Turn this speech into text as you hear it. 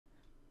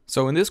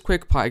So in this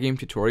quick PyGame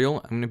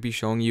tutorial, I'm going to be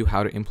showing you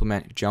how to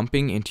implement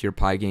jumping into your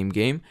PyGame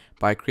game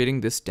by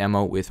creating this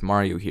demo with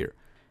Mario here.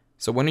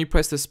 So when you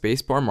press the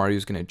spacebar, Mario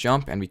is going to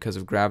jump, and because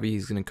of gravity,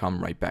 he's going to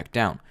come right back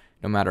down.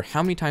 No matter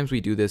how many times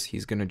we do this,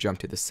 he's going to jump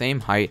to the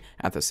same height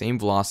at the same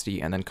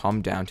velocity and then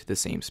come down to the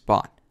same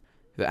spot.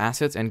 The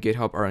assets and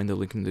GitHub are in the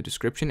link in the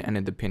description and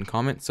in the pinned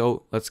comment,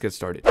 so let's get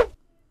started.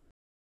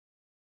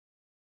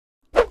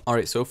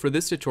 Alright, so for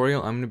this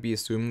tutorial, I'm going to be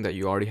assuming that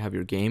you already have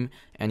your game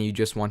and you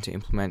just want to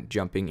implement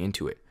jumping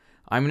into it.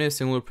 I'm in a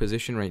similar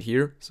position right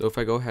here, so if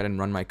I go ahead and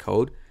run my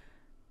code,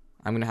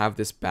 I'm going to have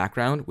this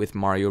background with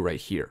Mario right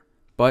here.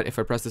 But if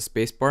I press the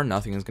spacebar,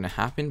 nothing is going to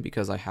happen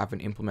because I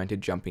haven't implemented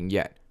jumping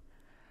yet.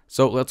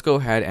 So let's go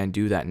ahead and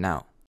do that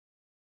now.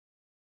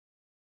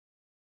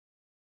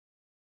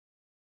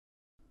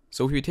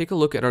 So if you take a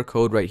look at our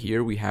code right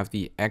here, we have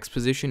the X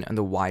position and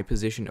the Y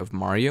position of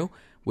Mario,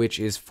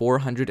 which is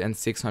 400 and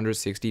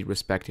 660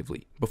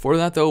 respectively. Before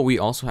that though, we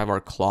also have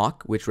our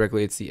clock, which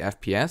regulates the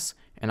FPS,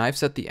 and I've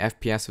set the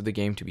FPS of the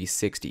game to be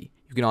 60.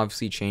 You can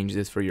obviously change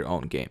this for your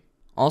own game.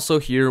 Also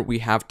here, we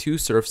have two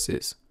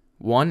surfaces.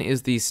 One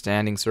is the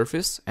standing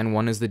surface, and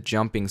one is the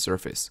jumping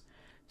surface.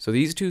 So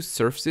these two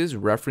surfaces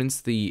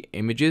reference the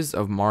images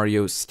of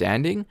Mario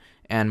standing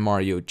and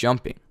Mario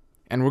jumping.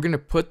 And we're going to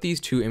put these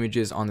two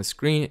images on the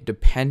screen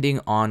depending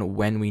on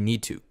when we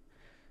need to.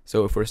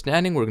 So if we're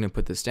standing, we're going to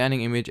put the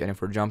standing image, and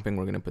if we're jumping,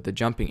 we're going to put the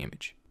jumping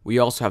image. We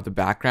also have the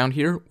background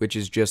here, which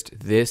is just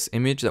this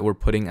image that we're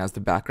putting as the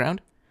background.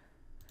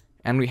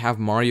 And we have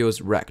Mario's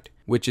rect,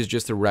 which is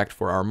just the rect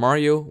for our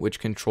Mario, which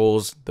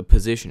controls the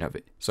position of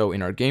it. So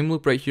in our game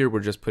loop right here, we're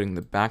just putting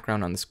the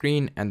background on the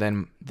screen and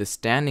then the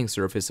standing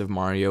surface of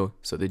Mario,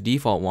 so the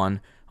default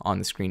one, on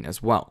the screen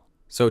as well.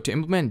 So to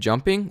implement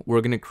jumping,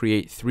 we're going to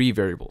create three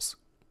variables.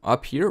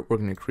 Up here, we're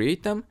going to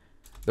create them.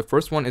 The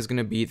first one is going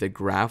to be the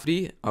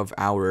gravity of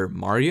our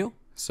Mario.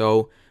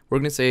 So we're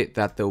going to say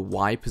that the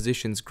Y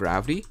position's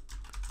gravity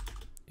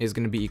is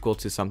going to be equal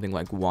to something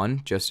like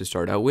 1 just to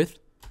start out with.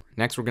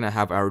 Next, we're going to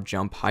have our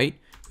jump height,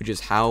 which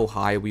is how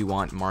high we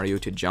want Mario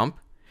to jump,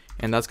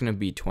 and that's going to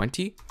be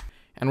 20.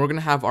 And we're going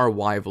to have our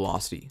Y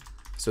velocity.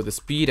 So the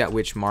speed at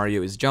which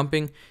Mario is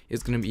jumping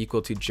is going to be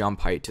equal to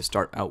jump height to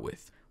start out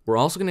with. We're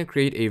also going to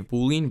create a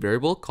Boolean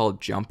variable called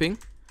jumping,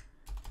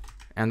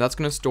 and that's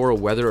going to store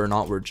whether or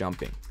not we're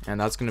jumping. And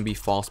that's going to be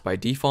false by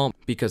default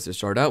because to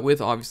start out with,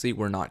 obviously,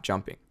 we're not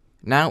jumping.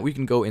 Now we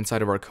can go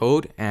inside of our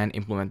code and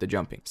implement the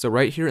jumping. So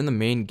right here in the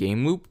main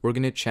game loop, we're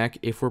going to check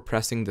if we're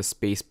pressing the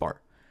space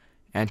bar.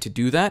 And to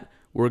do that,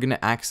 we're going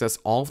to access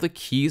all of the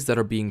keys that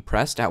are being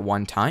pressed at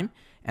one time.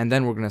 And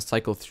then we're going to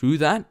cycle through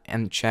that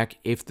and check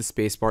if the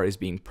space bar is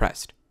being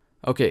pressed.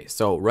 Okay,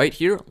 so right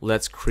here,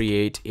 let's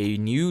create a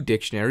new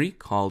dictionary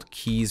called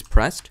keys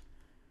pressed.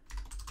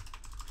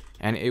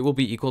 And it will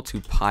be equal to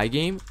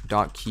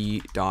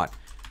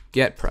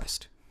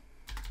pygame.key.getPressed.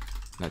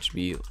 That should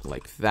be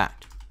like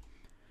that.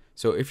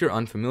 So if you're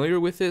unfamiliar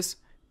with this,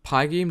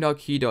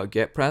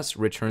 pygame.key.getPressed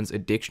returns a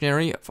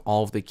dictionary of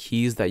all of the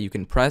keys that you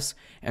can press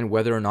and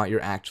whether or not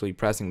you're actually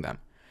pressing them.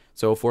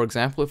 So for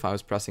example, if I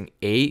was pressing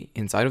A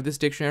inside of this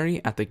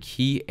dictionary, at the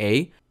key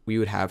A, we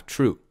would have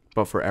true.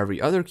 But for every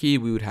other key,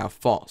 we would have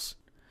false.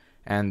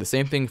 And the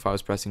same thing if I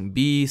was pressing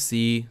B,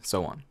 C,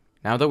 so on.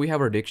 Now that we have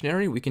our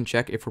dictionary, we can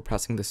check if we're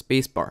pressing the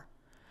space bar.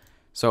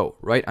 So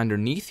right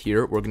underneath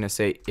here, we're going to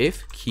say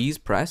if keys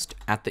pressed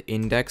at the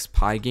index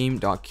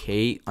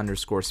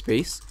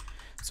pygame.k_space.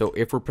 So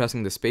if we're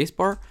pressing the space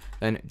bar,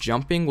 then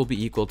jumping will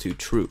be equal to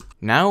true.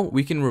 Now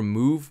we can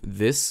remove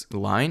this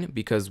line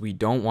because we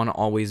don't want to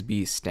always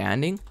be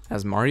standing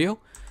as Mario,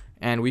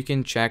 and we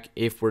can check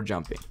if we're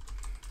jumping.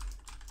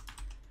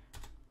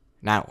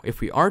 Now, if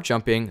we are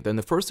jumping, then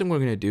the first thing we're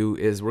going to do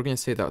is we're going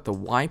to say that the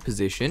Y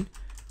position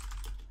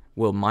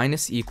will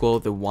minus equal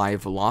the Y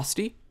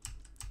velocity.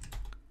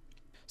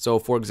 So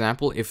for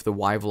example, if the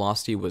Y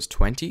velocity was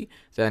 20,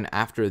 then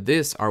after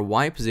this, our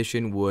Y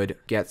position would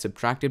get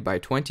subtracted by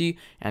 20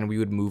 and we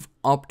would move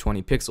up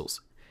 20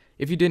 pixels.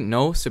 If you didn't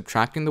know,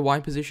 subtracting the Y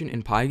position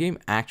in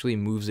PyGame actually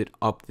moves it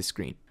up the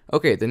screen.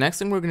 Okay, the next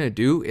thing we're going to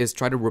do is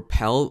try to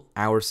repel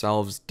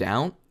ourselves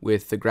down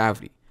with the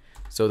gravity.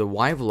 So the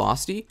Y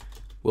velocity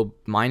will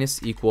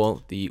minus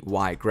equal the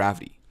Y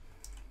gravity.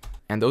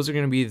 And those are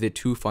going to be the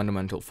two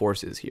fundamental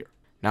forces here.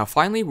 Now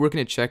finally, we're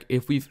going to check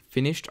if we've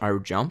finished our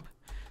jump.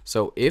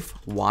 So if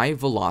Y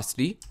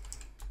velocity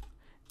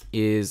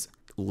is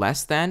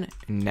less than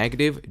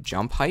negative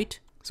jump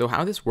height. So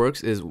how this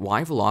works is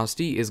Y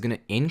velocity is going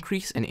to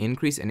increase and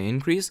increase and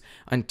increase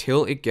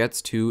until it gets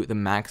to the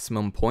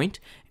maximum point,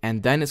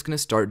 and then it's going to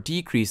start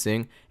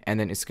decreasing, and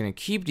then it's going to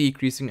keep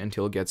decreasing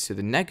until it gets to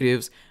the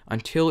negatives,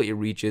 until it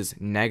reaches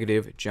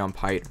negative jump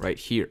height right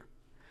here.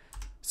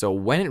 So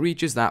when it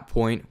reaches that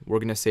point, we're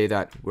going to say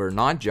that we're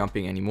not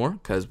jumping anymore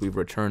because we've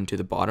returned to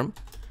the bottom.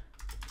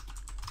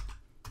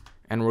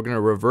 And we're going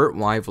to revert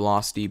Y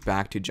velocity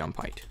back to jump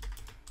height.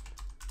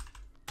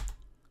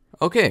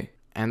 Okay,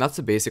 and that's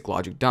the basic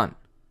logic done.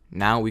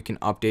 Now we can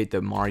update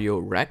the Mario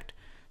rect.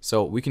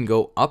 So we can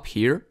go up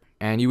here,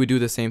 and you would do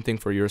the same thing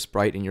for your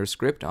sprite in your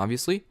script,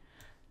 obviously.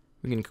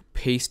 We can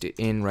paste it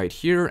in right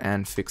here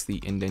and fix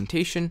the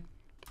indentation.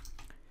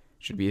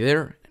 Should be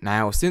there.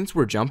 Now, since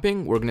we're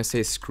jumping, we're going to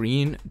say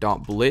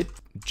screen.blit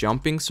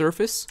jumping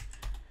surface.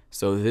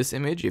 So this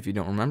image, if you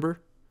don't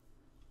remember.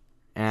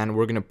 And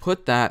we're going to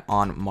put that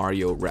on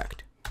Mario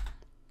Rect.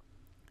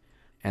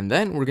 And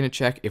then we're going to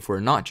check if we're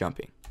not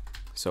jumping.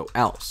 So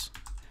else.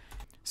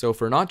 So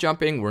if we're not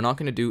jumping, we're not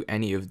going to do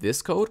any of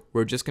this code.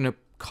 We're just going to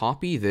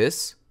copy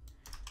this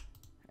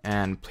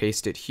and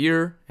paste it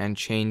here and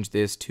change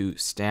this to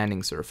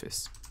standing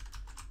surface.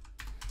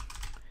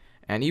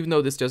 And even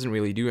though this doesn't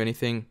really do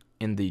anything,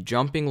 in the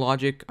jumping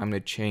logic, I'm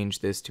going to change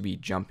this to be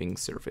jumping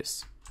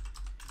surface.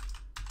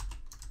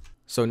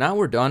 So now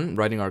we're done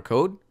writing our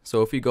code.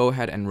 So if we go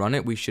ahead and run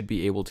it, we should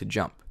be able to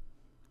jump.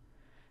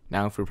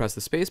 Now if we press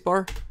the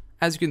spacebar,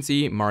 as you can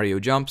see, Mario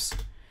jumps,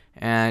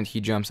 and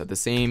he jumps at the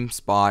same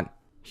spot.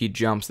 He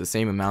jumps the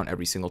same amount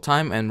every single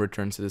time and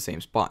returns to the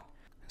same spot.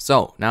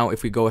 So now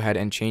if we go ahead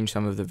and change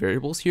some of the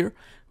variables here,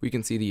 we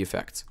can see the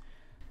effects.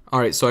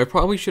 Alright, so I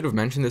probably should have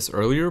mentioned this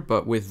earlier,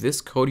 but with this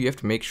code, you have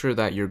to make sure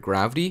that your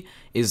gravity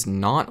is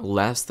not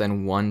less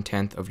than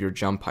 1/10 of your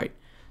jump height.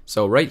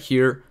 So right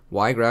here,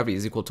 y gravity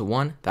is equal to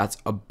 1, that's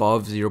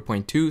above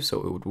 0.2, so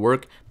it would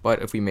work.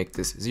 But if we make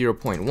this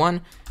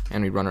 0.1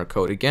 and we run our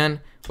code again,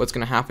 what's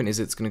going to happen is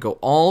it's going to go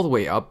all the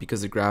way up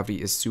because the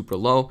gravity is super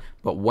low,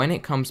 but when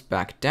it comes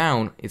back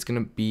down, it's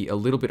going to be a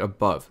little bit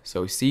above.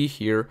 So see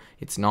here,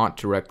 it's not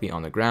directly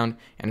on the ground,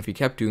 and if we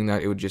kept doing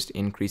that, it would just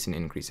increase and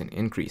increase and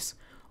increase.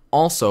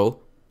 Also,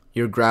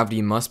 your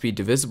gravity must be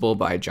divisible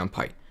by a jump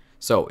height.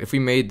 So if we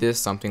made this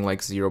something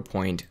like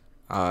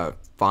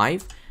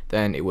 0.5,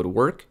 then it would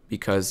work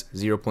because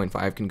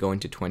 0.5 can go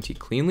into 20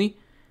 cleanly.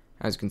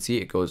 As you can see,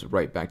 it goes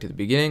right back to the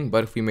beginning,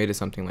 but if we made it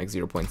something like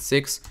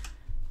 0.6,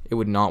 it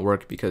would not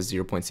work because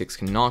 0.6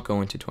 cannot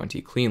go into 20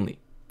 cleanly.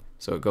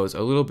 So it goes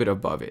a little bit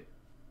above it.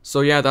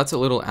 So yeah, that's a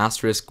little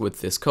asterisk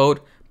with this code,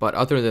 but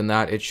other than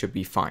that, it should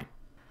be fine.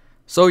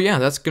 So yeah,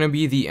 that's going to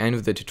be the end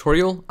of the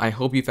tutorial. I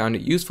hope you found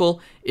it useful.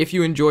 If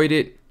you enjoyed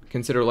it,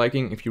 consider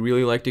liking. If you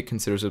really liked it,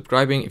 consider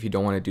subscribing. If you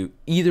don't want to do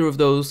either of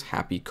those,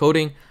 happy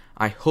coding.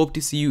 I hope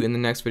to see you in the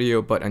next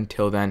video, but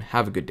until then,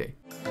 have a good day.